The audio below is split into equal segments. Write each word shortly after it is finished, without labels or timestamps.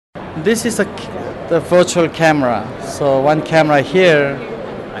This is the virtual camera. So one camera here,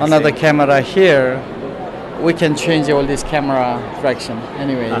 another camera here. We can change all this camera direction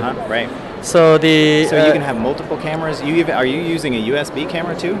anyway. Right. So you can have multiple cameras. Are you using a USB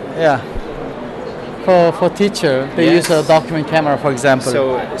camera too? Yeah. For teacher, they use a document camera, for example.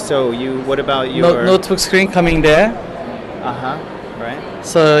 What about your notebook screen coming there? Right.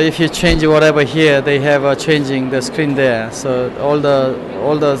 So if you change whatever here, they have changing the screen there. So all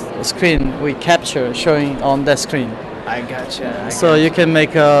the screen we capture showing on that screen. I gotcha. So you can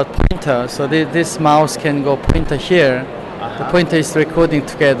make a pointer. So this mouse can go pointer here. The pointer is recording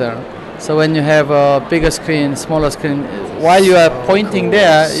together. So when you have a bigger screen, smaller screen, while you are pointing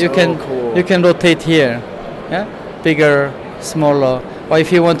there, you can rotate here. Yeah, bigger, smaller. Or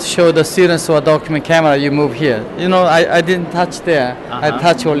if you want to show the students to a document camera, you move here. You know, I didn't touch there. I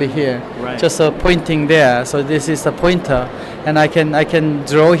touch only here. Right. Just pointing there. So this is a pointer, and I can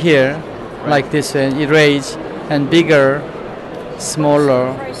draw here, like this, and erase, and bigger,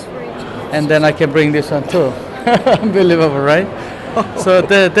 smaller, and then I can bring this one too. Unbelievable, right? So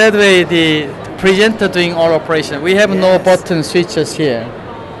that way the presenter doing all operation. We have no button switches here.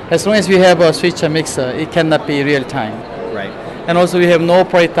 As long as we have a switcher mixer, it cannot be real time. Right. And also we have no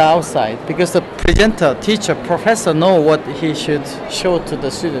operator outside because the presenter, teacher, professor know what he should show to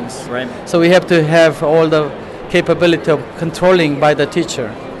the students. Right. So we have to have all the capability of controlling by the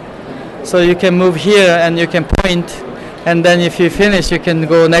teacher. So you can move here and you can point, and then if you finish, you can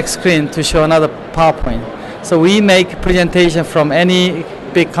go next screen to show another PowerPoint. So we make presentation from any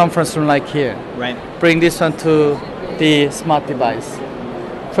big conference room like here. Right. Bring this one to the smart device.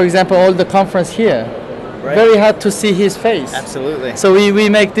 For example, all the conference here. Right. Very hard to see his face. Absolutely. So we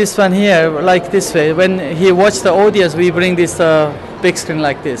make this one here like this way. When he watch the audience, we bring this big screen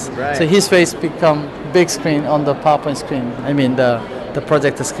like this. Right. So his face become big screen on the PowerPoint screen. I mean the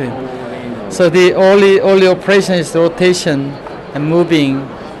projector screen. So the only operation is rotation and moving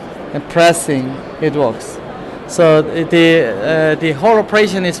and pressing. It works. So the whole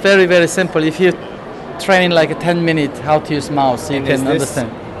operation is very, very simple. If you train like a 10 minutes how to use mouse, you can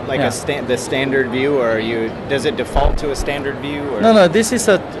understand. Like the standard view, or does it default to a standard view? Or? No, this is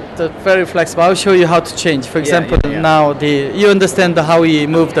the very flexible. I'll show you how to change. For example, now you understand how we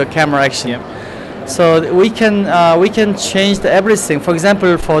move the camera action. Yep. So we can change everything. For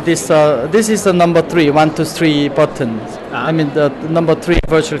example, for this this is the number 3, 1, 2, 3 buttons. I mean the number 3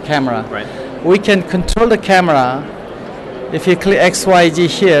 virtual camera. Right. We can control the camera. If you click XYG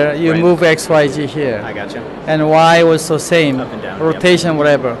here, you move XYG here. I gotcha. And Y also same. Up and down. Rotation,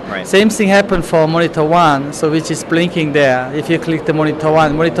 whatever. Right. Same thing happened for monitor 1, so which is blinking there. If you click the monitor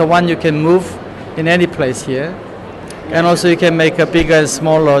 1 you can move in any place here. Gotcha. And also you can make a bigger and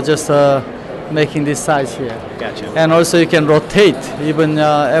smaller, just making this size here. Gotcha. And also you can rotate. Even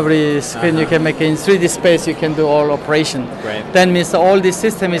every screen you can make in 3D space, you can do all operation. Right. That means all this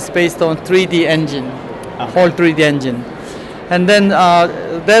system is based on 3D engine, whole 3D engine. And then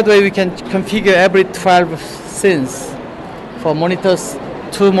that way we can configure every 12 scenes for monitors,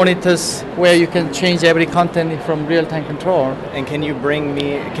 2 monitors where you can change every content from real-time control. And can you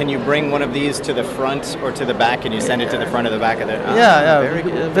bring one of these to the front or to the back, and you send it to the front or the back of the? Very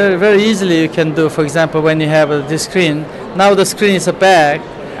cool. Very easily you can do. For example, when you have this screen, now the screen is a back.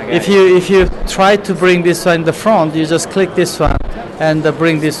 If you try to bring this one in the front, you just click this one and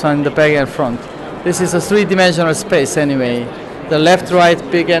bring this one in the back and front. This is a 3-dimensional space anyway. The left, right,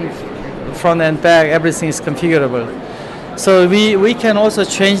 big and front and back, everything is configurable. So we can also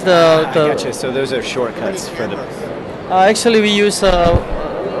change the. I gotcha. So those are shortcuts for the. Actually, we use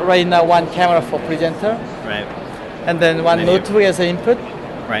right now 1 camera for presenter. Right. And then 1 notebook as an input.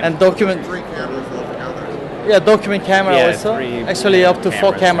 Right. And document. 3 cameras altogether. Yeah, document camera also. 3 Actually, up to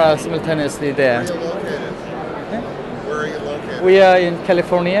 4 cameras simultaneously there. Where are you located? Where are you located? We are in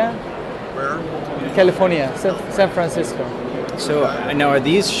California. Where? California, San Francisco. So now, are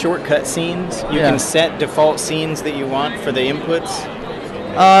these shortcut scenes? You can set default scenes that you want for the inputs?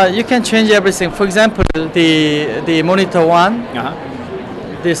 You can change everything. For example, the monitor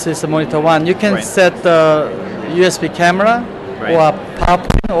 1. This is a monitor 1. You can set the USB camera or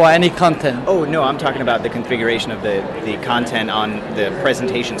PowerPoint or any content. Oh no, I'm talking about the configuration of the content on the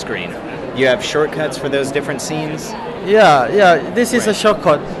presentation screen. You have shortcuts for those different scenes? Yeah. This is a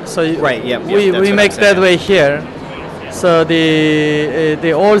shortcut. So we make that way here. So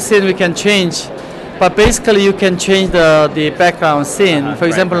the old scene we can change, but basically you can change the background scene. For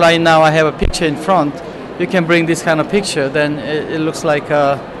example, right now I have a picture in front. You can bring this kind of picture, then it looks like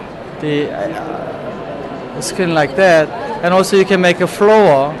the screen like that. And also you can make a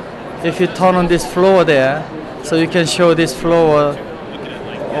floor. If you turn on this floor there, so you can show this floor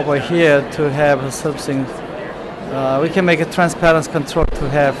over here to have something. We can make a transparency control to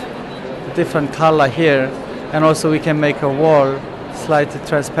have a different color here, and also we can make a wall slightly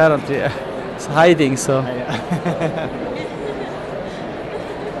transparent. It's hiding, so.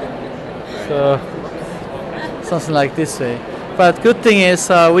 So something like this way. But good thing is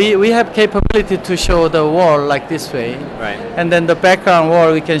we have capability to show the wall like this way. Right. And then the background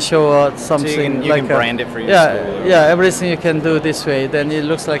wall we can show something So you like can brand it for your yeah, school. yeah, everything you can do this way. Then it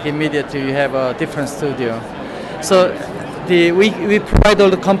looks like immediately you have a different studio. So we provide all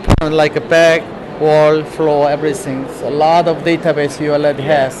the components like a back, wall, floor, everything. So a lot of database you already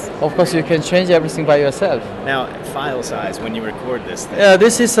has. Of course, you can change everything by yourself. Now, file size when you record this thing. Yeah,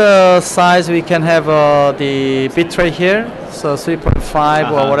 this is a size we can have the bitrate here, so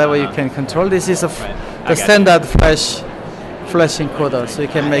 3.5 or whatever you can control. This is the standard flash encoder, so you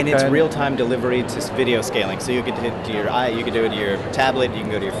can make. And it's real-time delivery to video scaling, so you could hit to your you could do it to your tablet, you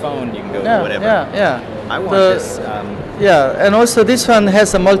can go to your phone, you can go to whatever. Yeah. I want this. Yeah, and also this one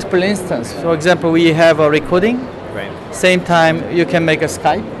has a multiple instance. For example, we have a recording. Right. Same time, you can make a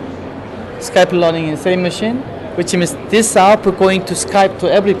Skype learning in same machine, which means this output going to Skype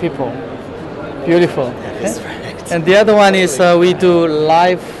to every people. Beautiful. That is right. And the other one is we do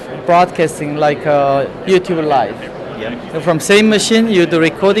live broadcasting like YouTube live. Yep. So from same machine, you do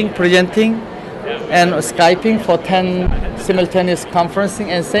recording, presenting, and Skyping for 10 simultaneous conferencing,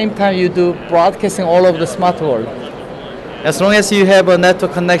 and same time you do broadcasting all over the smart world. As long as you have a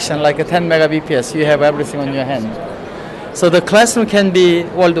network connection, like a 10 megabps, you have everything on your hand. So the classroom can be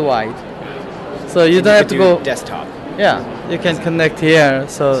worldwide. So you don't have to go desktop. Yeah, you can connect here,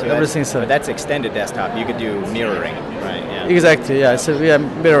 so everything's. But that's extended desktop. You could do mirroring, right? Yeah. Exactly. Yeah. So we are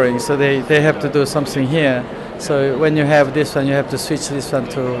mirroring. So they have to do something here. So when you have this one, you have to switch this one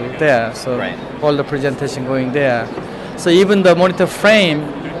to there. So all the presentation going there. So even the monitor frame,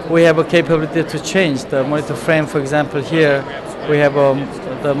 we have a capability to change the monitor frame. For example, here we have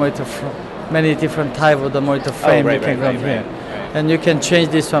the monitor, many different type of the monitor frame you can come here, and you can change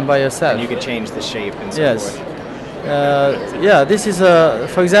this one by yourself. And you can change the shape and so forth. Yeah, this is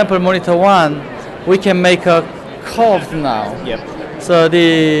for example, monitor 1. We can make a curved now. Yep. So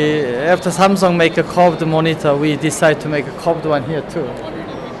after Samsung make a curved monitor, we decide to make a curved one here too.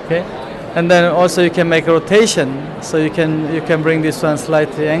 Okay, and then also you can make a rotation, so you can bring this one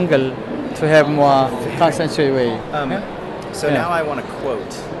slightly angle to have more concentrated way. So now I want to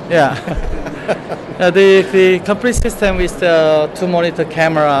quote. Yeah. The complete system with the 2 monitor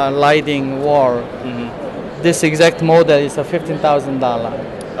camera, lighting, wall. This exact model is a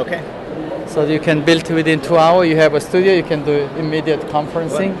 $15,000. Okay. So you can build within 2 hours. You have a studio. You can do immediate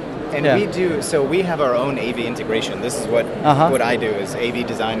conferencing. And we do. So we have our own AV integration. This is what I do is AV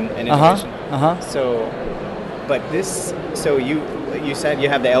design and integration. So, but this. So you said you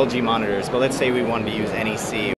have the LG monitors, but let's say we wanted to use NEC.